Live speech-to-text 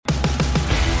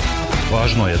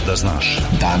Važno je da znaš.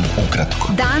 Dan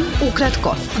ukratko. Dan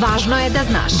ukratko. Važno je da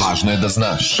znaš. Važno je da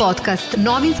znaš. Podcast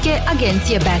novinske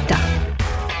agencije Beta.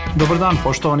 Dobar dan,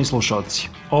 poštovani slušalci.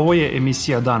 Ovo je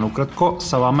emisija Dan ukratko,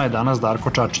 sa vama je danas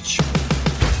Darko Čačić.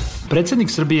 Predsednik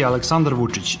Srbije Aleksandar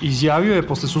Vučić izjavio je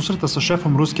posle susreta sa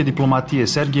šefom ruske diplomatije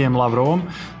Sergejem Lavrovom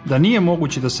da nije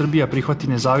moguće da Srbija prihvati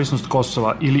nezavisnost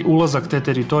Kosova ili ulazak te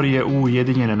teritorije u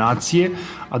Ujedinjene nacije,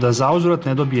 a da zauzvrat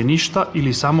ne dobije ništa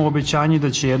ili samo obećanje da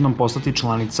će jednom postati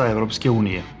članica Evropske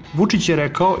unije. Vučić je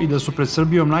rekao i da su pred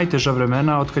Srbijom najteža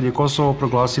vremena od kad je Kosovo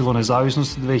proglasilo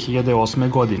nezavisnost 2008.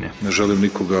 godine. Ne želim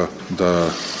nikoga da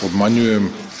obmanjujem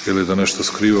ili da nešto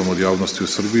skrivam od javnosti u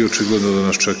Srbiji. Očigledno da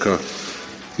nas čeka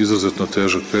izuzetno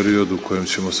težak period u kojem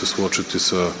ćemo se suočiti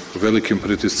sa velikim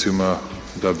pritiscima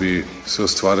da bi se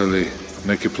ostvarili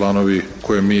neki planovi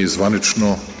koje mi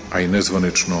zvanično, a i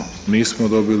nezvanično nismo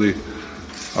dobili,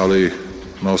 ali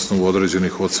na osnovu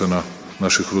određenih ocena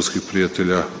naših ruskih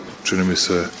prijatelja čini mi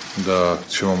se da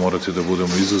ćemo morati da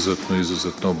budemo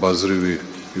izuzetno obazrivi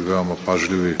i veoma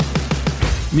pažljivi.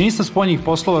 Ministar spoljnih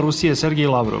poslova Rusije Sergej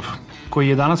Lavrov, koji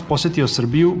je danas posetio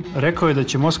Srbiju, rekao je da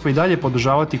će Moskva i dalje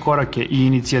podržavati korake i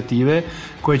inicijative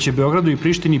koje će Beogradu i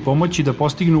Prištini pomoći da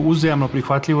postignu uzajamno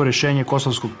prihvatljivo rešenje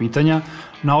kosovskog pitanja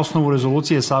na osnovu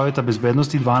rezolucije Saveta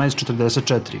bezbednosti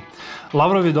 1244.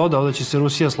 Lavrov je dodao da će se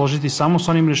Rusija složiti samo s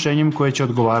onim rešenjem koje će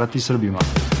odgovarati Srbima.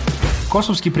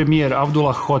 Kosovski premijer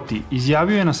Abdullah Hoti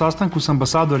izjavio je na sastanku s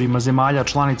ambasadorima zemalja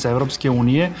članica Evropske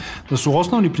unije da su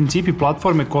osnovni principi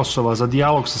platforme Kosova za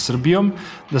dijalog sa Srbijom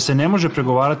da se ne može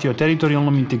pregovarati o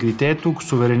teritorijalnom integritetu,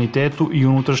 suverenitetu i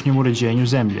unutrašnjem uređenju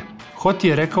zemlje. Hoti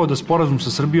je rekao da sporazum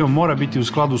sa Srbijom mora biti u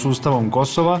skladu s Ustavom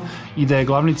Kosova i da je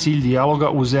glavni cilj dijaloga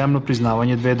uzajamno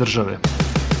priznavanje dve države.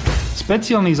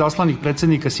 Specijalni izaslanik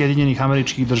predsednika Sjedinjenih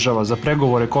Američkih Država za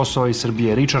pregovore Kosova i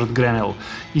Srbije, Richard Grenell,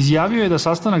 izjavio je da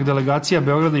sastanak delegacija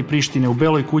Beograda i Prištine u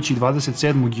Beloj kući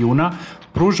 27. juna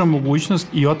pruža mogućnost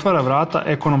i otvara vrata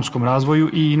ekonomskom razvoju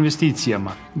i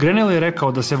investicijama. Grenell je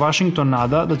rekao da se Vašington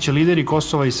nada da će lideri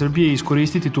Kosova i Srbije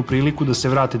iskoristiti tu priliku da se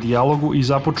vrate dijalogu i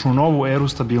započnu novu eru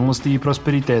stabilnosti i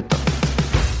prosperiteta.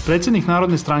 Predsednik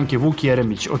Narodne stranke Vuk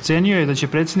Jeremić ocenio je da će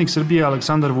predsednik Srbije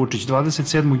Aleksandar Vučić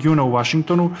 27. juna u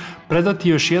Vašingtonu predati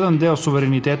još jedan deo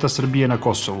suvereniteta Srbije na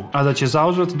Kosovu, a da će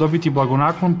zauzvrat dobiti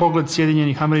blagonaklon pogled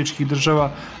Sjedinjenih Američkih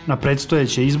Država na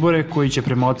predstojeće izbore koji će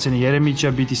prema oceni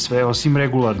Jeremića biti sve osim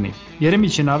regularni.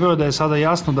 Jeremić je naveo da je sada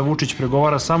jasno da Vučić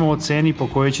pregovara samo o ceni po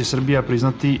kojoj će Srbija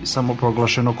priznati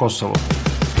samoproglašeno Kosovo.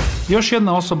 Još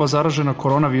jedna osoba zaražena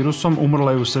koronavirusom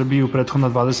umrla je u Srbiji u prethodna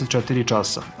 24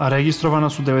 časa, a registrovana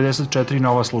su 94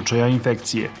 nova slučaja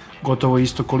infekcije, gotovo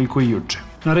isto koliko i juče.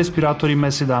 Na respiratorima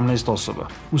je 17 osoba.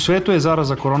 U svetu je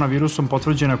zaraza koronavirusom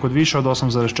potvrđena kod više od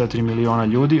 8,4 miliona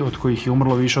ljudi, od kojih je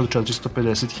umrlo više od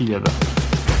 450.000.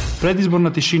 Predizborna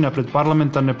tišina pred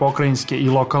parlamentarne, pokrajinske i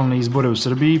lokalne izbore u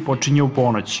Srbiji počinje u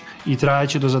ponoć i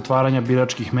trajaće do zatvaranja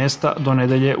biračkih mesta do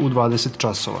nedelje u 20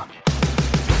 časova.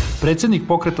 Predsednik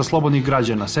Pokreta slobodnih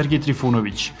građana, Sergej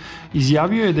Trifunović,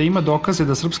 izjavio je da ima dokaze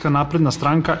da Srpska napredna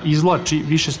stranka izvlači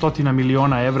više stotina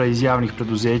miliona evra iz javnih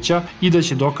preduzeća i da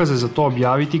će dokaze za to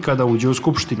objaviti kada uđe u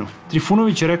Skupštinu.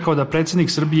 Trifunović je rekao da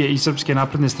predsednik Srbije i Srpske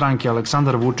napredne stranke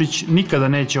Aleksandar Vučić nikada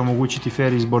neće omogućiti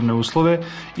fer izborne uslove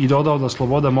i dodao da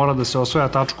sloboda mora da se osvaja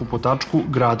tačku po tačku,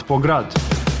 grad po grad.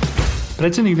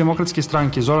 Predsednik Demokratske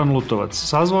stranke Zoran Lutovac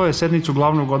sazvao je sednicu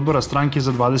glavnog odbora stranke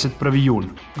za 21. jun.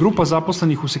 Grupa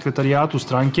zaposlenih u sekretarijatu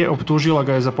stranke optužila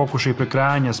ga je za pokušaj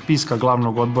prekrajanja spiska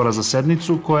glavnog odbora za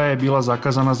sednicu koja je bila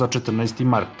zakazana za 14.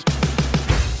 mart.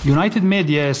 United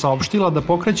Media je saopštila da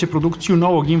pokreće produkciju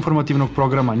novog informativnog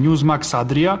programa Newsmax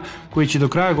Adria, koji će do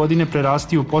kraja godine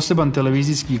prerasti u poseban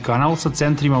televizijski kanal sa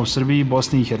centrima u Srbiji,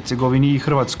 Bosni i Hercegovini i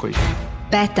Hrvatskoj.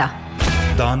 Beta.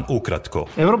 Dan ukratko.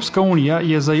 Evropska unija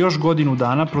je za još godinu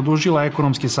dana produžila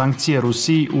ekonomske sankcije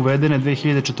Rusiji uvedene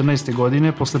 2014.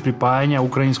 godine posle pripajanja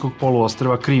ukrajinskog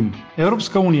poluostrva Krim.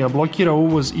 Evropska unija blokira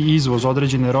uvoz i izvoz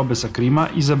određene robe sa Krima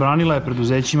i zabranila je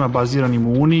preduzećima baziranim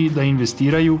u Uniji da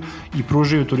investiraju i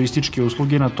pružaju turističke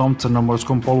usluge na tom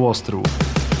crnomorskom poluostrvu.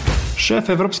 Šef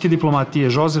evropske diplomatije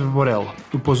Josep Borrell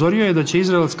upozorio je da će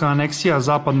izraelska aneksija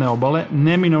zapadne obale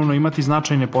neminovno imati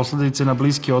značajne posledice na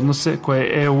bliske odnose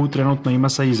koje EU trenutno ima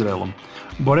sa Izraelom.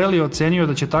 Borrell je ocenio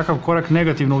da će takav korak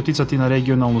negativno uticati na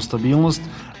regionalnu stabilnost,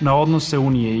 na odnose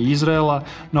Unije i Izraela,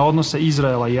 na odnose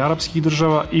Izraela i arapskih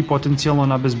država i potencijalno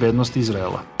na bezbednost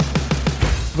Izraela.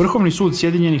 Vrhovni sud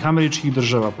Sjedinjenih Američkih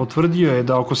Država potvrdio je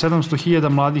da oko 700.000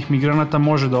 mladih migranata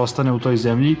može da ostane u toj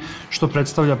zemlji, što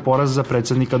predstavlja poraz za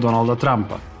predsednika Donalda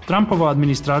Trumpa. Trumpova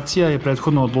administracija je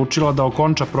prethodno odlučila da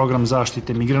okonča program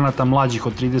zaštite migranata mlađih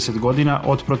od 30 godina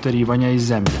od proterivanja iz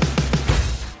zemlje.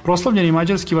 Proslavljeni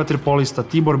mađarski vaterpolista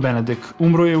Tibor Benedek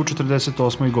umro je u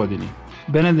 48. godini.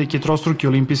 Benedek je trostruki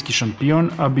olimpijski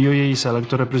šampion, a bio je i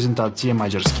selektor reprezentacije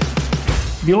Mađarske.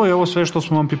 Bilo je ovo sve što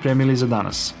smo vam pripremili za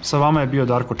danas. Sa vama je bio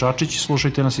Darko Čačić,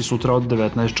 slušajte nas i sutra od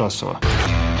 19 časova.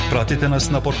 Pratite nas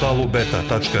na portalu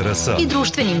beta.rs I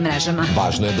društvenim mrežama.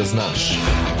 Važno je da znaš.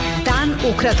 Dan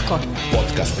ukratko.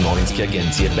 Podcast novinske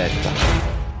agencije Beta.